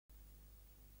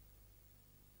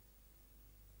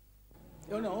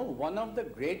You know, one of the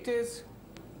greatest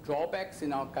drawbacks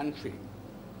in our country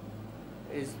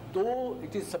is, though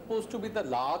it is supposed to be the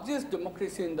largest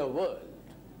democracy in the world,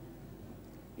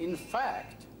 in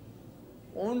fact,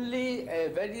 only a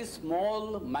very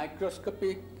small,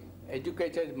 microscopic,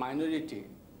 educated minority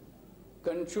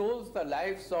controls the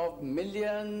lives of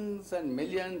millions and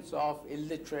millions of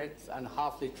illiterates and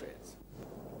half-literates.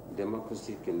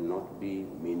 Democracy cannot be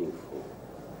meaningful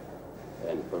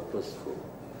and purposeful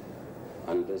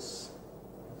unless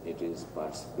it is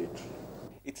participatory.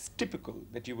 It's typical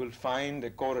that you will find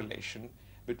a correlation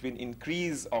between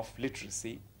increase of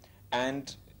literacy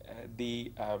and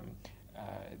the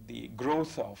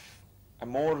growth of a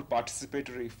more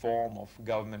participatory form of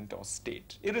government or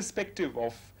state, irrespective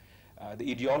of the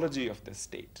ideology of the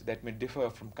state that may differ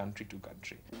from country to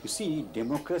country. You see,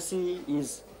 democracy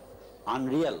is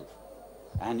unreal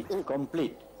and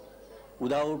incomplete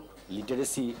without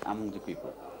literacy among the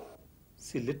people.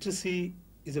 See, literacy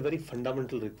is a very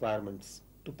fundamental requirement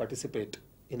to participate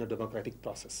in a democratic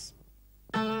process.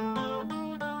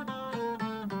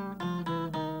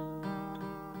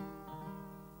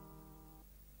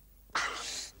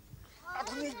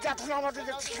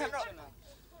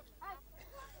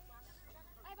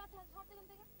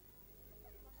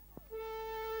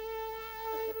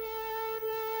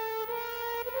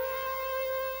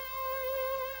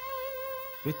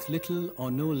 With little or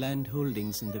no land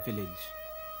holdings in the village,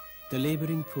 the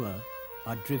laboring poor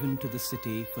are driven to the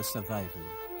city for survival.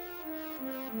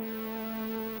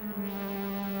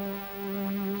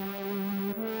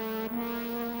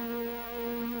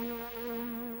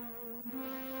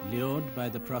 Lured by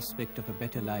the prospect of a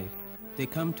better life, they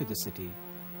come to the city,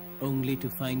 only to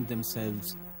find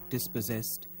themselves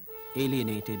dispossessed,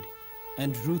 alienated,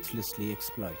 and ruthlessly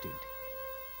exploited.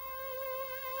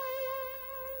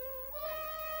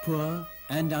 Poor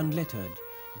and unlettered,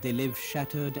 they live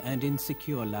shattered and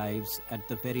insecure lives at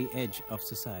the very edge of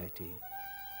society.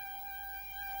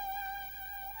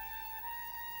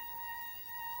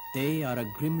 They are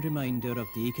a grim reminder of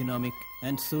the economic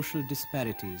and social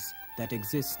disparities that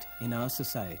exist in our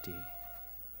society.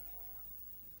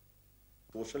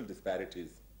 Social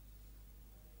disparities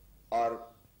are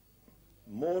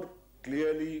more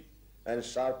clearly and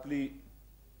sharply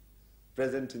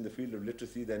present in the field of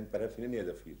literacy than perhaps in any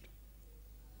other field.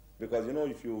 Because, you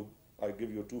know, I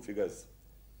give you two figures.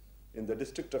 In the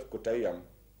district of Kottayam,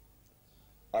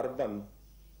 urban,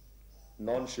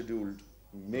 non-scheduled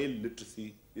male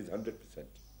literacy is 100%.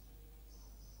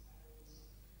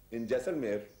 In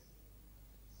Jaisalmer,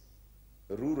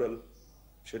 rural,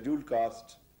 scheduled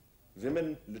caste,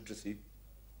 women literacy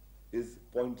is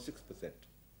 0.6%.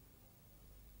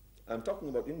 I'm talking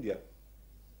about India,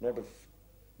 not of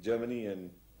Germany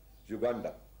and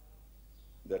Uganda.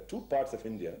 There are two parts of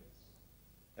India,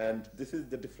 and this is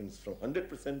the difference from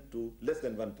 100% to less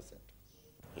than 1%.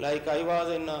 Like I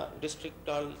was in a district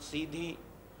called Sindhi,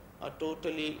 a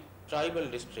totally tribal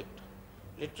district.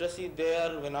 Literacy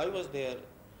there, when I was there,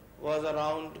 was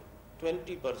around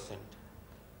 20%.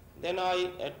 Then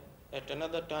at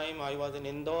another time, I was in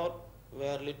Indore,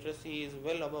 where literacy is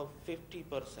well above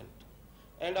 50%.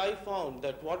 And I found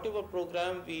that whatever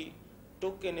program we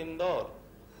took in Indore,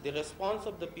 the response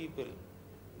of the people,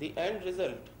 the end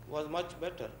result was much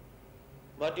better.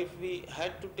 But if we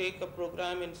had to take a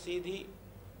program in Sindhi,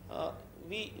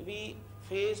 we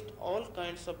faced all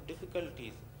kinds of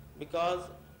difficulties, because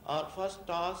our first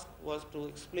task was to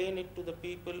explain it to the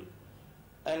people,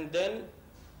 and then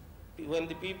when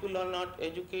the people are not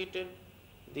educated,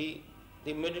 the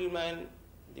middleman,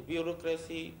 the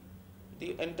bureaucracy,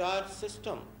 the entire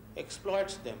system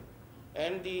exploits them,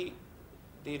 and the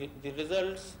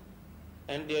results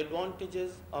and the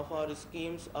advantages of our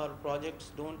schemes, our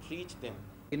projects don't reach them.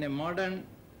 In a modern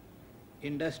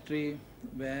industry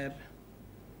where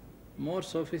more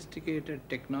sophisticated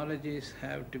technologies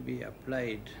have to be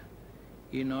applied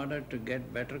in order to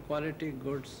get better quality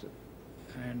goods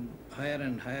and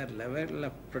higher level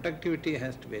of productivity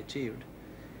has to be achieved,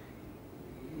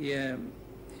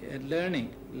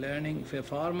 for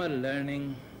formal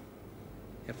learning,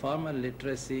 a formal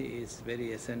literacy is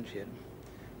very essential.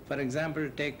 For example,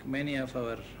 take many of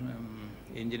our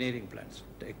engineering plants,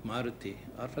 take Maruti,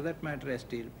 or for that matter a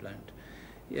steel plant.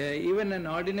 Even an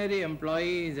ordinary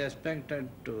employee is expected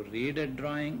to read a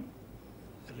drawing,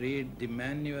 read the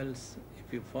manuals.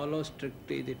 If you follow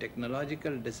strictly the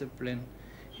technological discipline,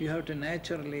 you have to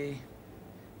naturally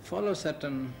follow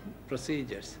certain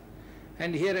procedures.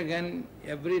 And here again,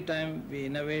 every time we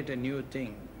innovate a new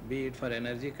thing, be it for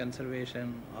energy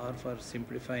conservation or for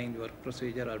simplifying the work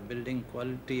procedure or building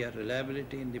quality or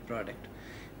reliability in the product,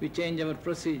 we change our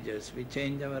procedures, we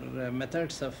change our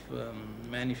methods of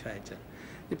manufacture.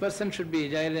 The person should be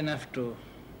agile enough to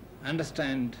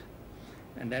understand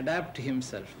and adapt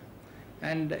himself.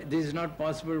 And this is not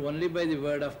possible only by the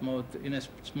word of mouth. In a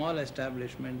small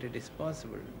establishment it is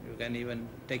possible. You can even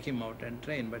take him out and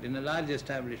train. But in a large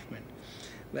establishment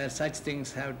where such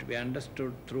things have to be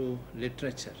understood through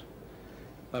literature,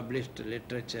 published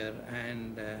literature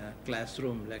and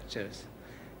classroom lectures,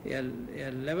 a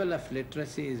level of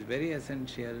literacy is very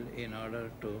essential in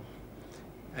order to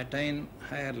attain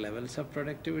higher levels of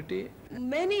productivity.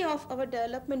 Many of our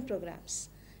development programs,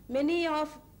 many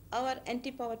of our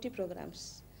anti-poverty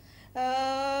programs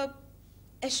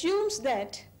assumes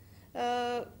that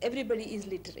everybody is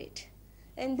literate,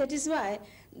 and that is why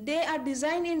they are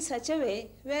designed in such a way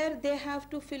where they have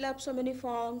to fill up so many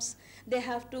forms, they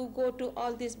have to go to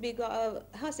all these big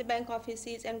bank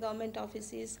offices and government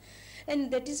offices, and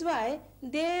that is why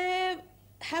they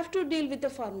have to deal with the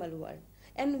formal world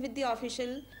and with the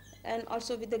official and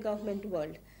also with the government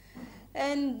world,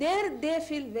 and there they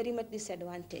feel very much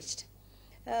disadvantaged.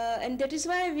 And that is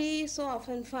why we so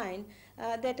often find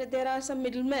that there are some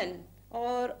middlemen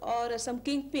or some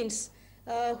kingpins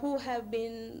who have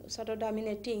been sort of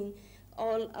dominating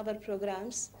all our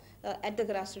programs at the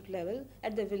grassroots level,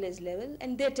 at the village level,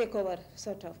 and they take over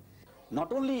sort of.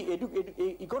 Not only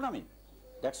economy,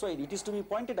 that's why it is to be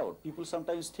pointed out. People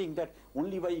sometimes think that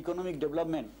only by economic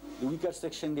development, the weaker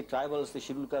section, the tribals, the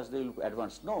scheduled castes, they will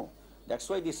advance. No, that's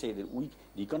why they say that the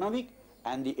economic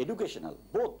and the educational,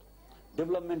 both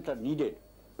development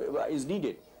is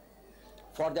needed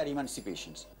for their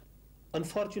emancipations.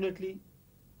 Unfortunately,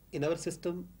 in our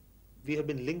system, we have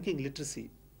been linking literacy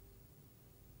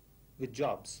with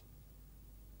jobs.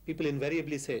 People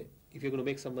invariably say, if you're going to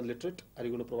make someone literate, are you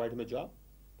going to provide him a job?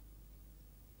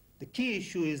 The key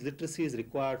issue is literacy is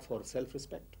required for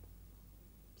self-respect,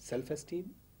 self-esteem,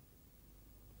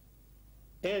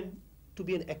 and to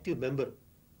be an active member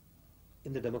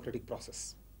in the democratic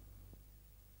process.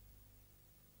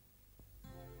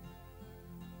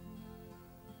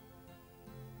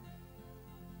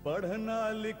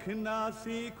 पढ़ना लिखना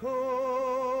सीखो,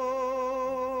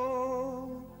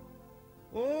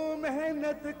 ओ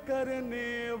मेहनत करने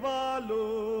वालों,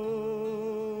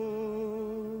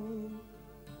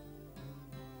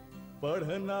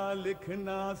 पढ़ना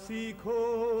लिखना सीखो,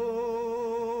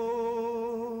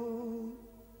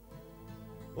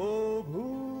 ओ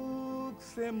भूख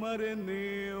से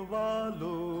मरने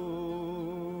वालों.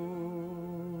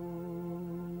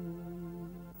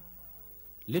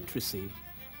 Literacy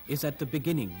is at the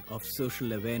beginning of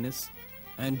social awareness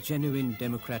and genuine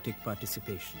democratic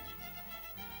participation.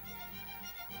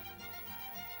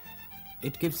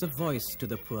 It gives a voice to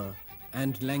the poor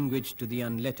and language to the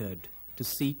unlettered to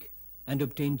seek and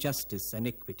obtain justice and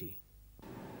equity.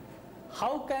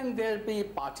 How can there be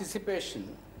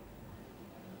participation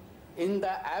in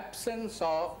the absence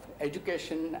of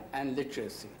education and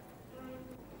literacy?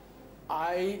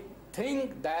 I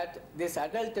think that this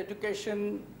adult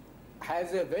education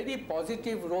has a very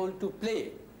positive role to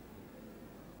play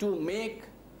to make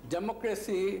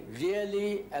democracy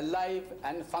really alive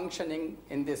and functioning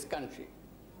in this country.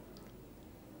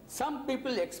 Some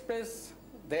people express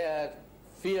their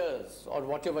fears, or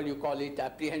whatever you call it,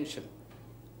 apprehension,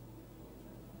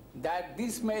 that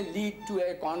this may lead to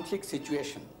a conflict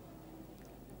situation.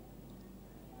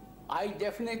 I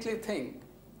definitely think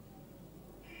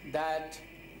that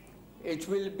it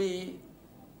will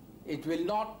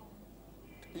not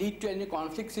lead to any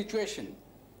conflict situation.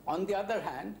 On the other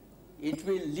hand, it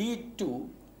will lead to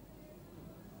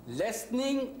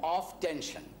lessening of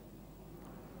tension,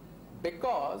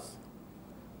 because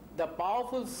the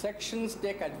powerful sections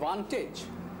take advantage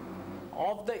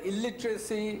of the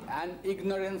illiteracy and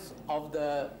ignorance of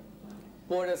the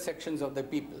poorer sections of the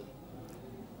people.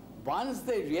 Once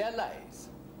they realize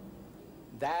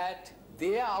that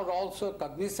they are also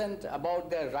cognizant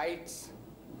about their rights,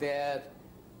 their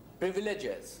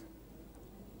privileges,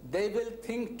 they will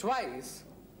think twice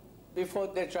before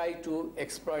they try to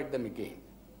exploit them again.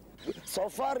 So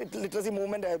far, literacy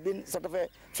movement has been sort of a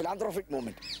philanthropic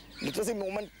movement. Literacy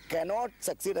movement cannot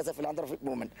succeed as a philanthropic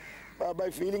movement by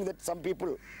feeling that some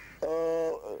people,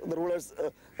 the rulers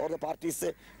or the parties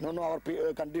say, no, our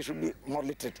country should be more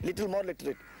literate, little more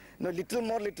literate. No, little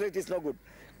more literate is no good.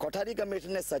 Kothari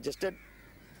Commission has suggested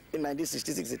in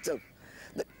 1966 itself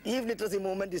that if literacy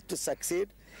movement is to succeed,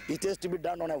 it has to be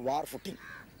done on a war footing.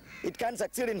 It can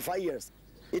succeed in 5 years.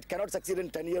 It cannot succeed in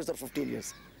 10 years or 15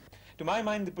 years. To my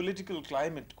mind, the political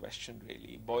climate question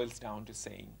really boils down to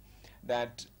saying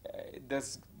that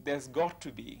there's got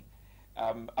to be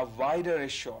a wider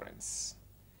assurance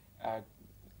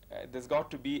there's got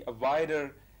to be a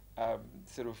wider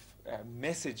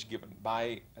message given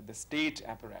by the state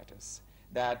apparatus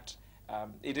that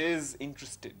it is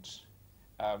interested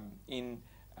in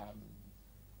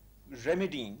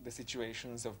remedying the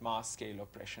situations of mass-scale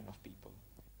oppression of people.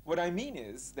 What I mean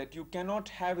is that you cannot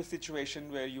have a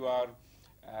situation where you are,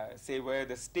 where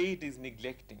the state is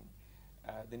neglecting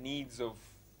the needs of,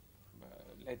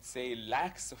 let's say,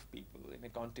 lakhs of people in a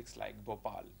context like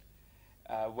Bhopal,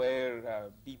 where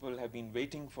people have been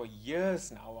waiting for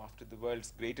years now after the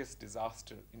world's greatest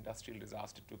disaster, industrial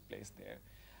disaster, took place there,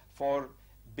 for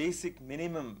basic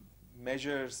minimum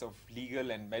measures of legal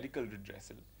and medical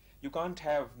redressal. You can't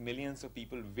have millions of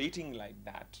people waiting like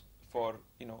that for,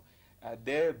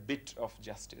 their bit of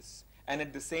justice, and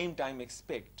at the same time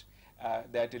expect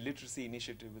that a literacy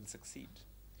initiative will succeed.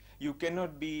 You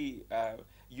cannot be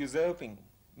usurping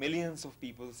millions of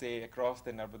people, say, across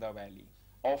the Narmada Valley,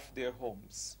 off their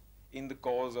homes in the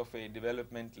cause of a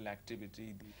developmental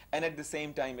activity, and at the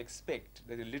same time expect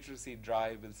that a literacy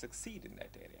drive will succeed in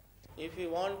that area. If you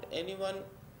want anyone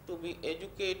to be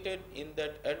educated in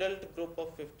that adult group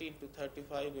of 15 to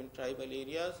 35 in tribal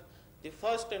areas, the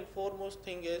first and foremost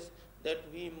thing is that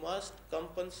we must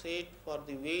compensate for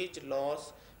the wage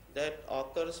loss that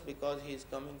occurs because he is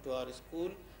coming to our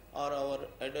school or our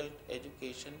adult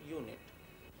education unit.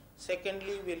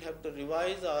 Secondly, we'll have to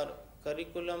revise our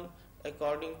curriculum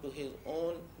according to his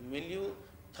own milieu.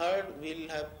 Third, we'll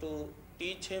have to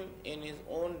teach him in his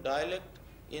own dialect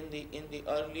in the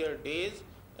earlier days.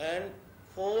 And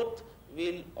fourth,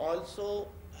 we'll also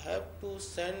have to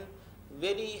send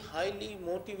very highly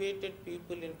motivated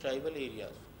people in tribal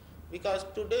areas. Because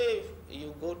today, if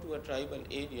you go to a tribal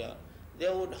area,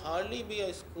 there would hardly be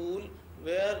a school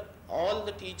where all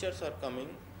the teachers are coming.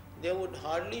 There would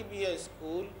hardly be a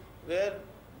school where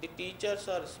the teachers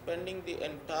are spending the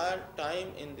entire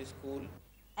time in the school.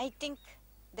 I think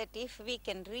that if we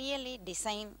can really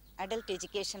design adult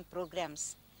education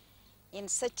programs in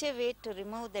such a way to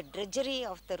remove the drudgery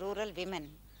of the rural women,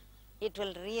 it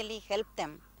will really help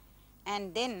them,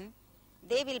 and then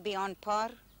they will be on par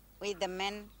with the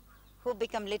men who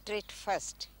become literate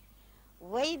first.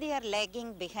 Why they are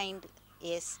lagging behind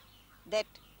is that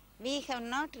we have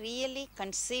not really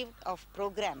conceived of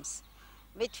programs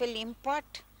which will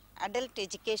impart adult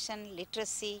education,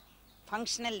 literacy,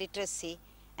 functional literacy,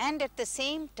 and at the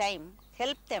same time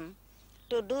help them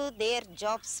to do their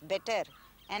jobs better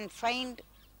and find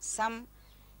some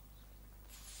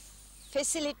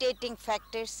facilitating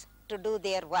factors to do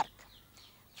their work.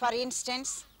 For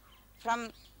instance, from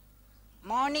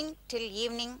morning till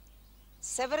evening,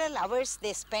 several hours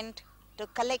they spend to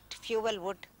collect fuel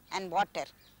wood and water.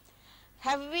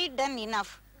 Have we done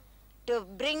enough to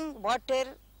bring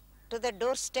water to the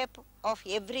doorstep of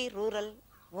every rural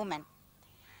woman?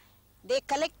 They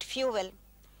collect fuel.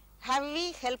 Have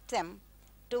we helped them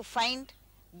to find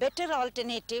better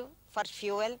alternative for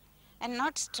fuel and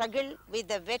not struggle with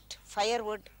the wet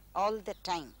firewood all the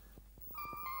time?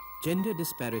 Gender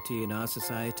disparity in our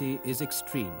society is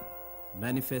extreme,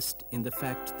 manifest in the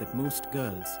fact that most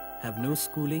girls have no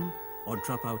schooling or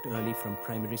drop out early from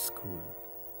primary school,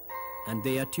 and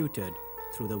they are tutored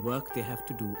through the work they have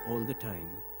to do all the time.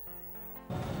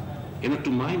 To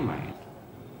my mind,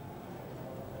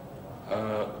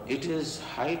 it is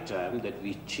high time that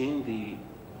we change the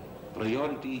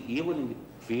priority even in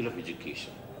the field of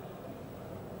education.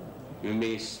 We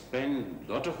may spend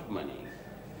a lot of money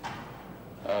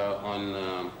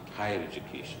on higher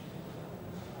education,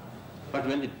 but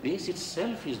when the base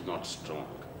itself is not strong,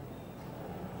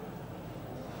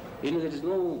 there is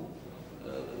no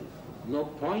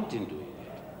point in doing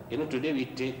it. Today we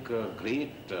take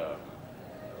great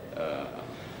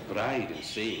pride in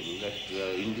saying that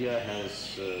India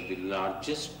has the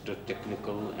largest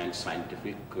technical and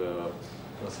scientific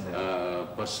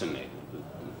personnel,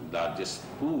 largest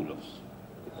pool of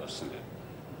personnel.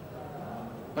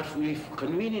 But we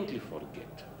conveniently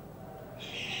forget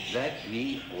that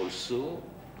we also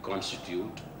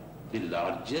constitute the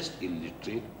largest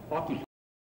illiterate population.